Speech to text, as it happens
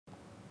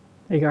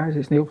Hey guys,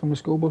 it's Neil from the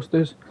School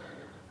Busters,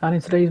 and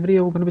in today's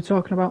video we're going to be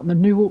talking about the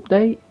new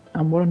update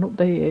and what an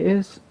update it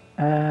is.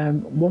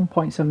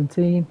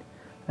 1.17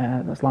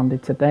 that's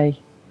landed today.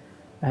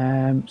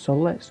 So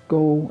let's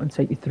go and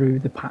take you through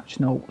the patch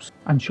notes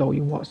and show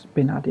you what's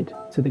been added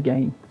to the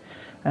game.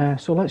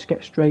 So let's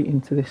get straight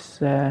into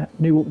this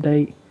new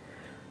update.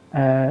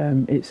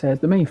 It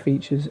says the main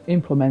features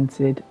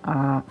implemented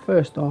are,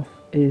 first off,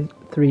 is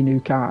 3 new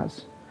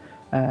cars.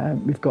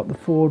 We've got the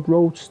Ford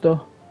Roadster,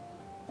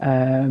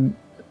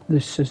 the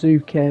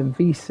Suzuki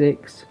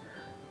V6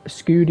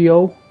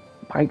 Escudo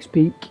Pikes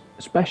Peak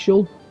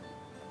Special.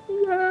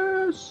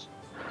 Yes!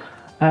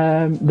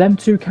 Them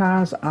 2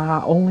 cars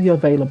are only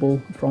available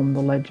from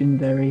the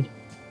legendary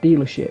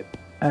dealership,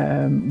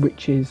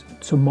 which is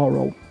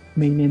tomorrow,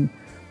 meaning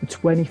the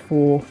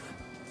 24th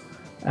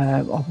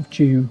of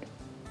June.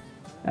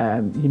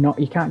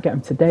 You can't get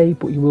them today,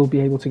 but you will be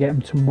able to get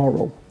them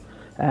tomorrow.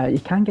 You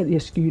can get the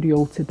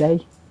Escudo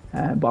today,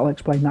 but I'll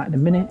explain that in a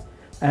minute.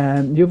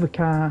 The other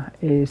car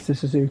is the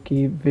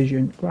Suzuki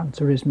Vision Gran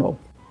Turismo.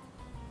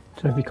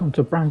 So if you come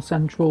to Brand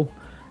Central,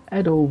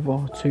 head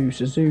over to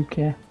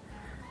Suzuki,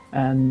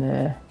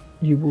 and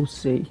you will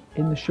see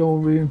in the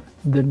showroom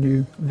the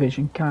new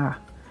Vision car.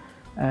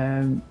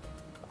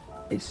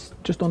 It's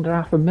just under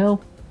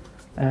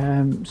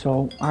 $500,000,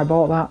 so I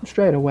bought that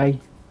straight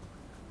away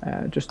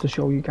just to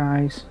show you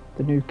guys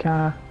the new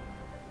car.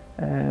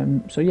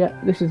 So yeah,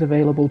 this is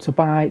available to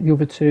buy. The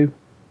other 2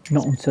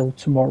 not until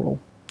tomorrow.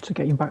 So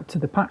getting back to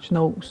the patch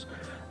notes,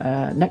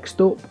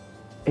 next up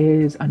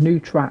is a new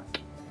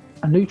track.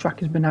 A new track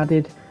has been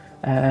added.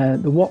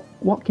 The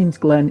Watkins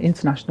Glen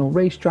International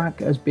Racetrack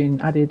has been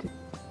added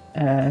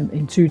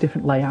in 2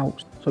 different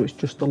layouts. So it's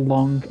just a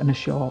long and a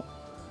short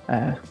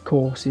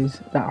courses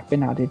that have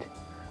been added.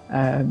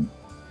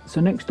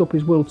 So next up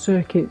is World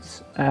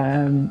Circuits.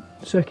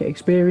 Circuit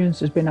Experience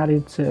has been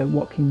added to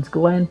Watkins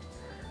Glen.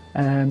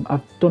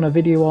 I've done a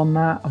video on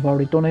that. I've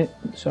already done it,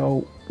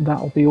 so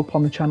that'll be up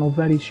on the channel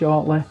very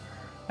shortly.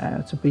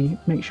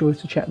 Make sure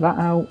to check that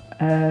out.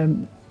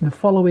 The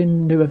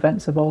following new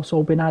events have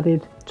also been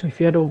added. So if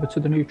you head over to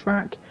the new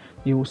track,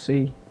 you will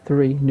see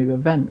 3 new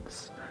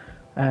events.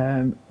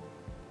 The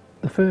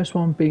first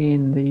one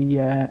being the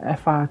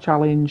FR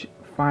Challenge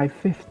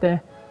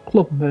 550,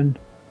 Clubman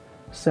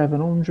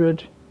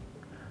 700,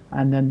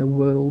 and then the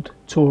World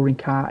Touring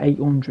Car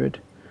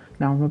 800.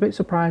 Now I'm a bit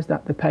surprised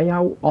at the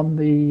payout on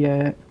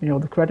the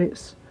the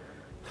credits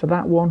for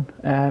that one.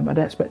 I'd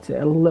expect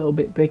it a little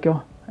bit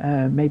bigger.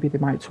 Maybe they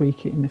might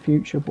tweak it in the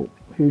future, but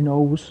who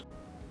knows.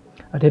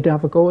 I did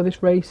have a go at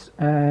this race.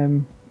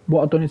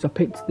 What I've done is I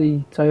picked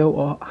the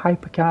Toyota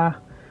Hypercar,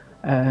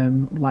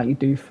 like you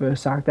do for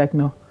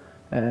Sardegna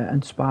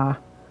and Spa.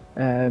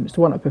 It's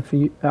the one I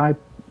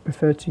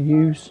prefer to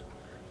use.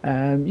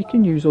 You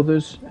can use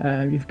others.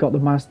 You've got the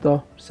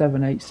Mazda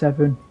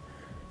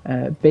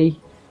 787B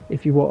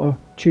if you want to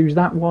choose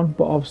that one,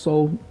 but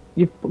also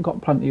you've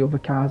got plenty of other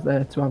cars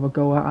there to have a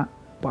go at,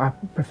 but I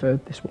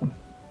preferred this one.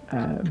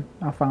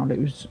 I found it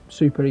was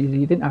super easy.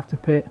 You didn't have to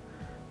pit.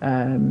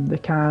 The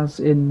cars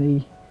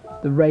in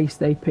the race,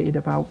 they pitted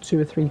about 2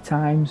 or 3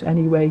 times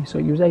anyway, so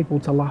you was able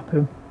to lap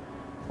them.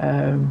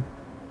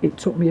 It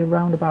took me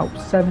around about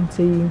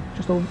 17,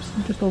 just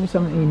over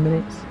 17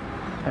 minutes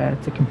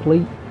to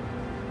complete,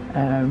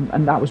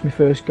 and that was my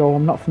first go.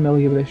 I'm not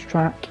familiar with this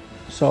track,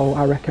 so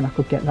I reckon I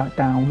could get that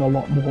down a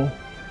lot more.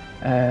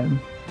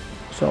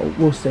 So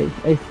we'll see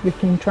if we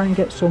can try and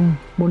get some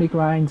money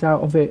grinds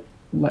out of it.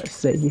 Let's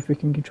see if we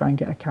can try and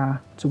get a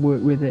car to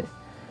work with it.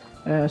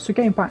 So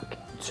getting back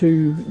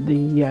to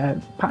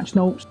the patch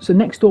notes. So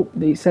next up,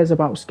 it says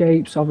about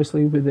scapes.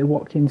 Obviously with the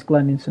Watkins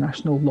Glen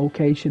International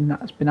location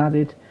that's been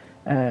added,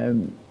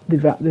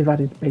 they've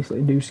added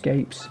basically new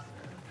scapes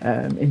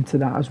into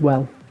that as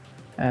well.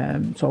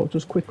 So I'll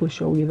just quickly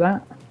show you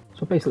that.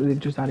 So basically they've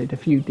just added a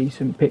few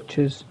decent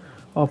pictures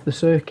of the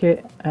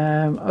circuit.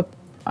 I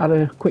had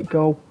a quick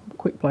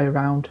play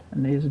around,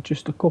 and there's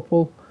just a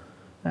couple.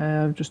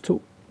 Just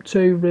took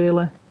 2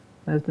 really.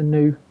 There's the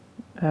new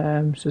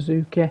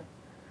Suzuki.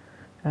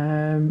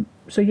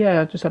 So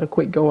yeah, I just had a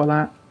quick go at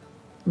that.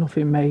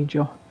 Nothing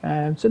major.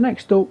 So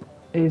next up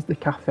is the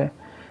cafe.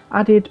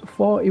 Added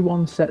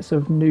 41 sets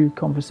of new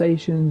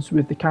conversations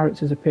with the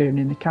characters appearing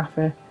in the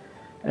cafe.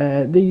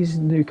 These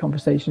new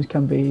conversations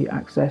can be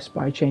accessed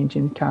by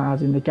changing the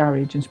cars in the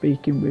garage and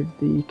speaking with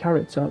the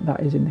character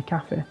that is in the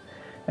cafe.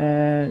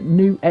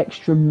 New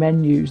extra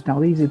menus. Now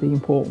these are the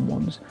important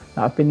ones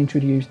that have been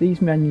introduced.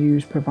 These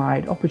menus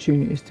provide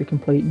opportunities to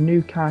complete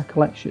new car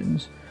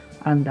collections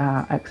and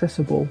are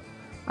accessible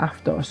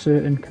after a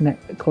certain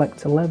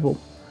collector level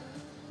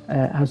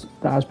that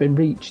has been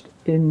reached.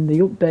 In the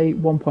update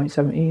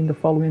 1.17, the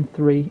following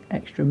 3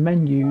 extra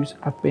menus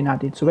have been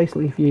added. So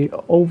basically if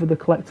you're over the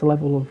collector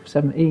level of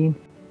 17,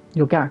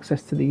 you'll get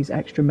access to these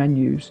extra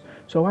menus.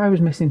 So I was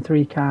missing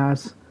 3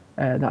 cars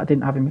that I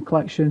didn't have in my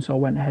collection, so I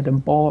went ahead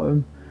and bought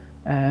them.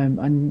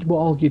 And what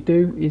all you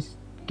do is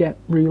get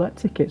roulette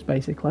tickets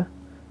basically.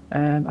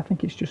 I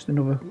think it's just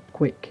another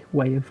quick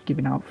way of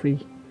giving out free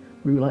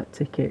roulette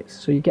tickets.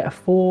 So you get a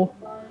 4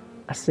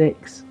 a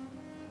 6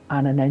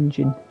 and an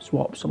engine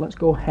swap. So let's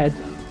go ahead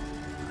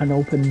and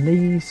open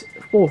these.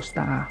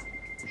 4-star,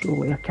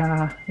 surely a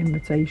car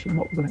invitation.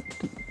 What we're going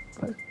to do?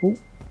 Oh,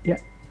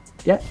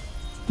 yeah,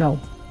 no.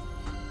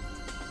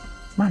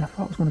 Man, I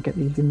thought I was going to get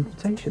the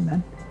invitation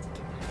then.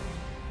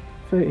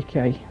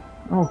 30k.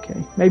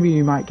 Okay, maybe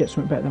you might get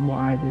something better than what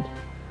I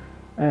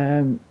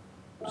did.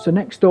 So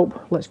next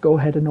up, let's go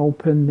ahead and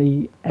open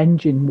the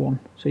engine one.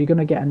 So you're going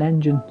to get an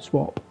engine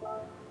swap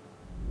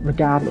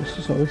regardless.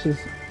 So this is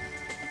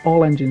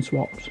all engine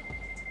swaps,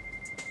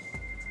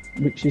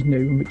 which is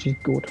new and which is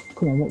good.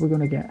 Come on, what we're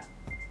going to get?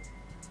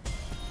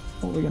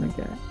 What we're going to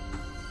get?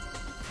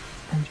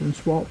 Engine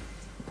swap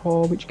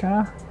for which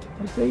car?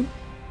 Let's see.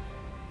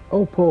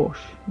 Oh, Porsche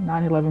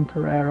 911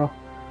 Carrera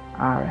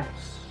RS.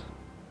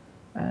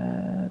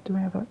 Do we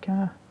have that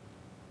car?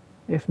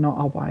 If not,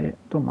 I'll buy it.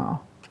 Don't matter.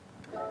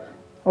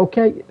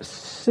 Okay,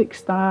 6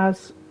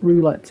 stars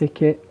roulette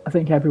ticket. I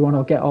think everyone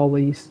will get all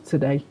these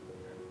today.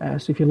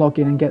 So if you log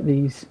in and get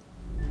these,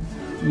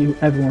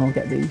 everyone will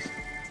get these.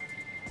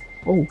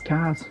 Oh,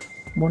 cars.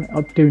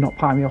 Do not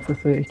pay me off for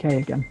 30k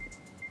again.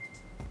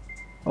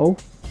 Oh,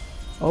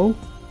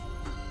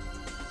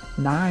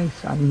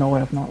 nice. No, I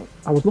have not.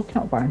 I was looking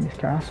at buying this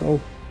car,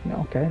 so yeah,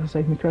 okay, I'll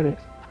save me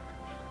credits.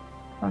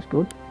 That's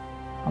good.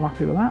 I'm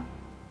happy with that.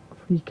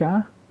 Free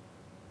car,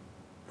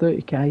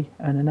 30k,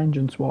 and an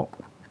engine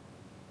swap.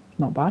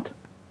 Not bad.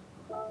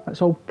 Let's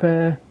hope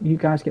you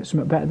guys get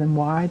something better than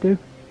what I do.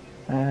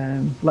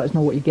 Let us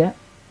know what you get.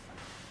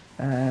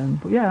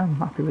 But yeah, I'm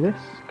happy with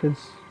this because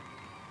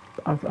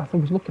I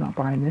was looking at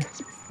buying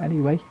this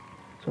anyway.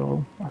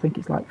 So I think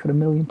it's like for £1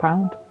 million.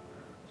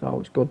 So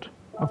it's good.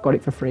 I've got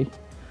it for free.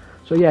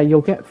 So yeah,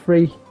 you'll get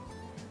free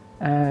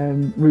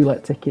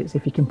roulette tickets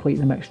if you complete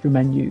them extra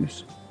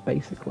menus,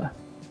 basically.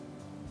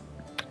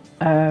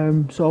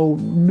 So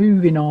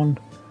moving on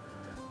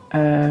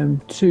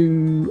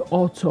to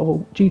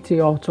GT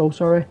Auto,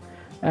 sorry.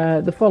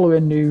 The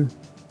following new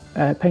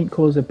paint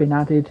colours have been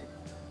added.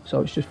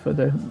 So it's just for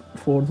the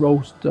Ford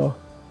Roadster.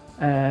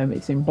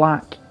 It's in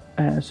black.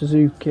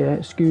 Suzuki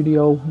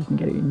Escudo, you can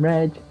get it in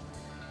red.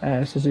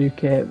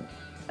 Suzuki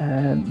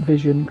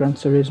Vision Gran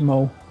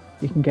Turismo,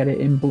 you can get it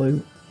in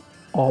blue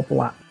or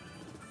black.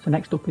 So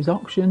next up is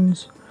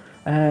options.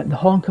 The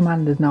horn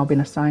command has now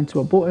been assigned to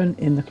a button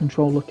in the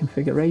controller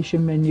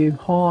configuration menu.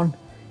 Horn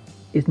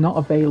is not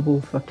available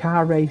for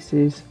car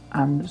races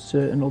and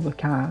certain other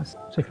cars.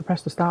 So if you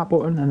press the start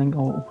button and then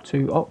go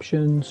to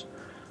options,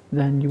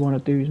 then you want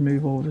to do is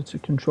move over to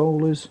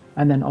controllers,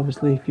 and then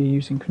obviously if you're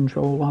using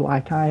controller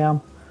like I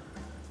am,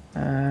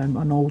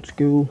 an old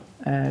school,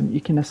 you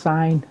can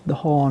assign the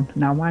horn.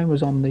 Now mine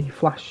was on the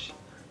flash,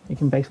 you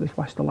can basically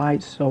flash the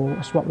lights, so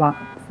I swapped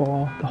that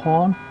for the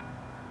horn.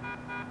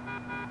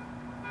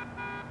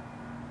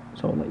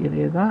 So I'll let you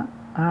hear that.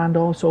 And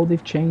also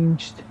they've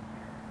changed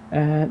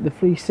the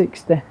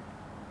 360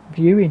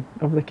 viewing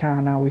of the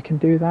car. Now we can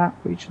do that,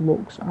 which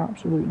looks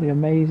absolutely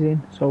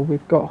amazing. So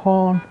we've got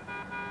horn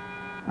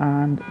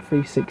and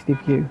 360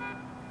 view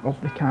of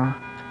the car,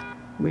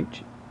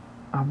 which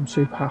I'm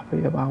super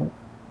happy about.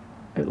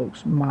 It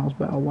looks miles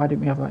better. Why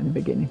didn't we have that in the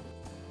beginning?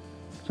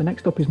 So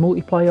next up is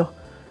multiplayer.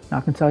 Now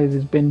I can tell you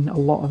there's been a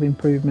lot of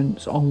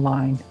improvements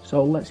online,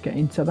 so let's get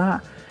into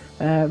that.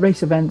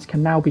 Race events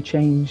can now be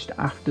changed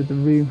after the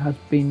room has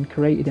been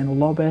created in a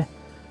lobby.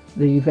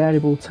 The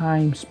variable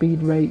time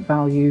speed rate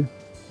value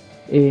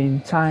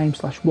in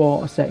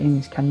time/water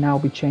settings can now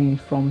be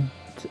changed from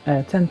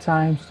 10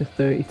 times to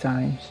 30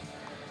 times.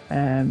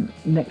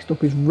 Next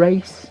up is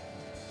race.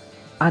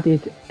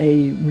 Added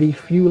a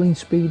refueling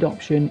speed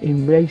option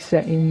in race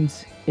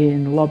settings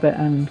in lobby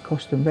and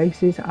custom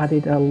races.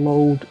 Added a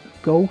load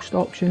ghost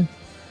option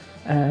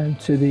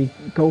to the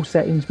go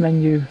settings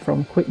menu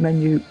from quick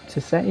menu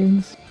to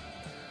settings.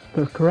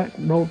 The correct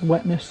road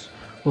wetness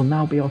will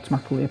now be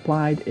automatically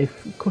applied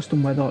if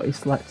custom weather is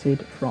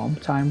selected from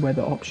time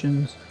weather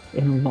options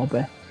in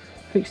lobby.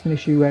 Fixed an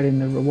issue wherein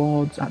the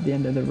rewards at the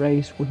end of the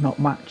race would not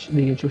match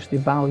the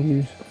adjusted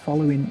values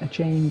following a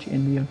change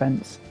in the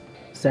events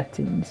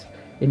settings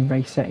in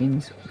race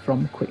settings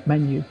from quick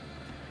menu.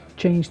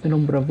 Change the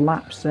number of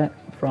laps set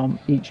from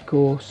each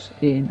course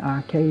in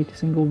arcade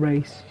single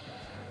race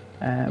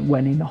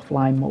when in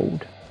offline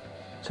mode.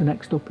 So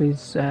next up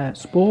is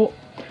sport.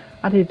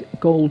 Added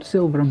gold,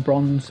 silver and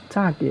bronze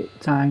target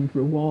timed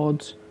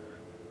rewards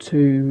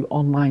to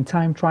online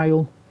time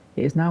trial.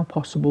 It is now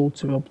possible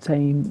to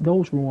obtain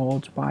those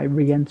rewards by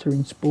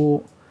re-entering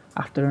sport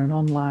after an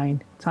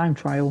online time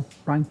trial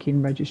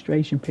ranking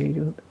registration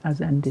period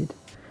has ended.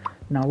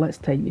 Now let's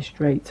take you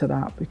straight to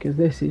that, because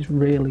this is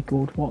really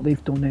good what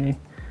they've done here.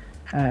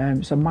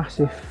 It's a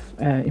massive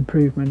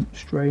improvement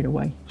straight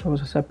away. So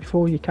as I said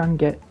before, you can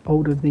get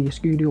hold of the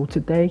Escudo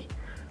today.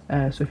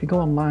 So if you go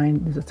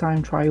online, there's a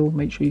time trial,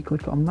 make sure you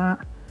click on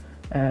that.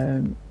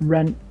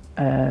 Rent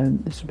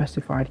the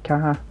specified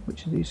car,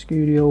 which is the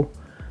Escudo,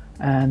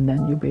 and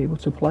then you'll be able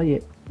to play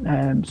it.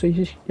 So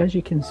as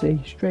you can see,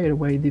 straight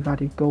away they've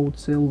added gold,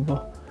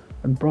 silver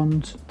and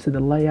bronze to the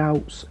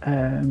layouts.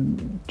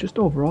 Just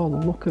overall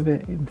the look of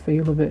it and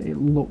feel of it, it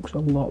looks a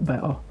lot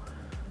better.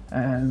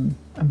 And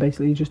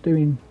basically just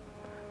doing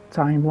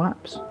time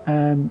lapse.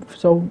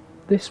 So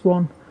this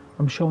one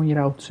I'm showing you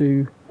how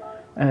to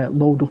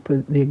load up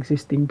the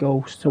existing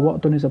ghost. So what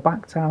I've done is I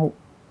backed out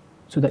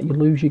so that you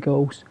lose your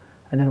ghost,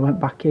 and then I went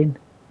back in,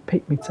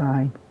 picked my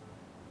time,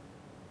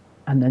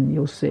 and then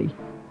you'll see.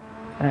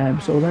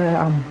 So there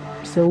I'm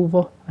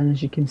silver, and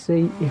as you can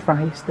see, if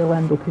I still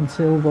end up in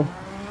silver,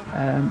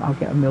 I'll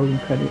get 1,000,000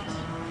 credits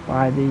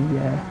by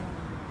the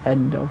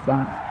end of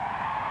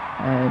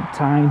that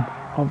time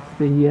of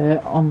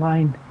the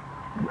online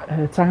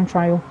time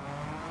trial.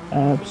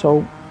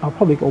 So I'll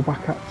probably go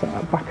back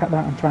at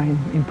that and try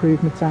and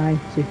improve my time,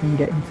 see if I can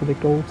get into the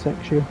gold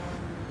section.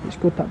 It's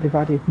good that they've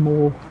added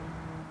more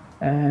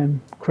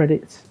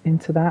credits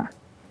into that.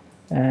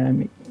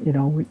 You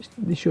know,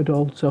 they should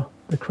alter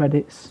the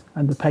credits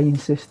and the paying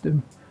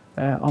system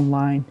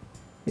online.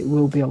 It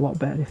will be a lot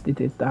better if they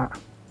did that.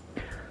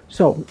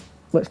 So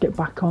let's get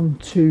back on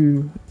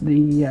to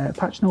the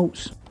patch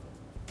notes.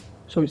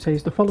 So it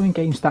says the following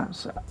game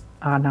stats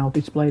are now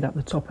displayed at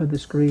the top of the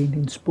screen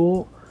in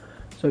sport.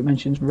 So it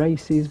mentions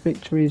races,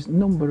 victories,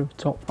 number of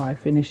top 5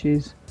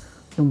 finishes,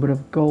 number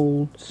of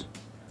golds,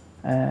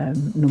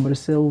 number of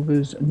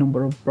silvers,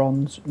 number of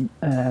bronze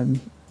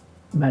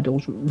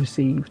medals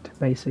received.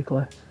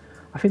 Basically,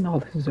 I think all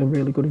this is a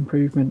really good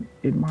improvement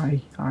in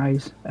my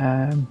eyes.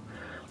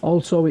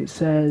 Also, it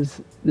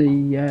says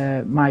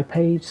the my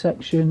page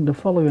section, the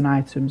following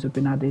items have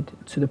been added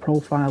to the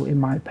profile in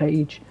my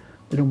page,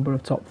 the number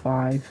of top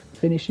 5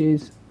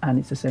 finishes, and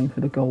it's the same for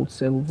the gold,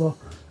 silver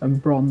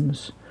and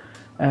bronze.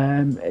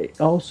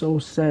 It also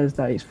says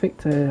that it's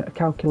fixed a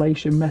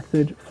calculation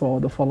method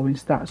for the following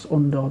stats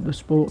under the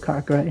sport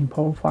category in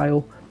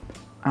profile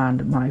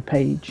and my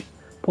page: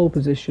 pole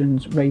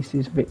positions,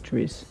 races,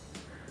 victories.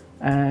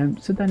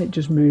 So then it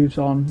just moves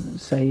on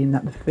saying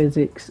that the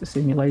physics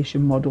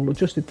simulation model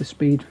adjusted the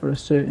speed for a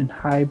certain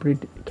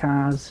hybrid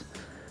cars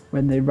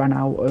when they ran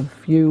out of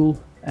fuel,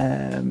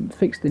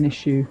 fixed an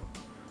issue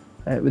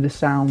with the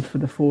sound for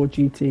the Ford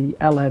GT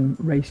LM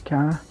race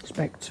car,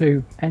 Spec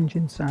 2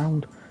 engine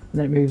sound. And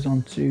then it moves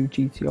on to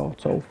GT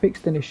Auto,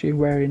 fixed an issue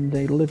wherein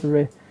the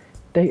livery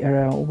data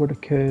error would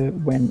occur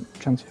when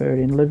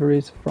transferring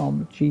liveries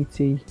from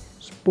GT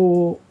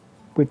Sport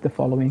with the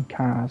following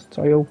cars: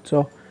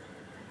 Toyota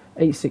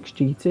 86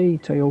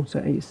 GT,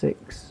 Toyota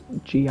 86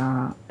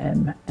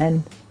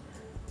 GRMN,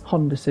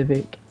 Honda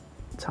Civic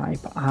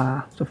Type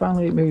R. So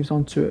finally it moves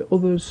on to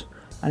others,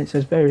 and it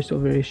says various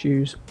other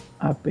issues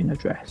have been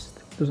addressed.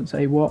 It doesn't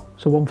say what.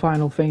 So one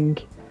final thing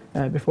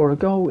before I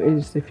go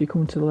is, if you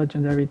come to the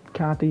Legendary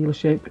car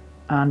dealership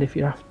and if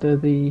you're after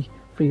the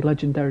free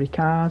Legendary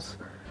cars,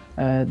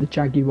 the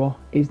Jaguar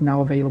is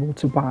now available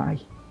to buy.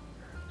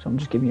 So I'm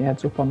just giving you a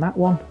heads up on that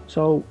one.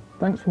 So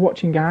thanks for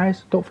watching,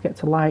 guys. Don't forget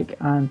to like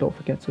and don't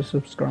forget to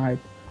subscribe.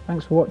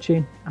 Thanks for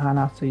watching, and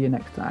I'll see you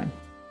next time.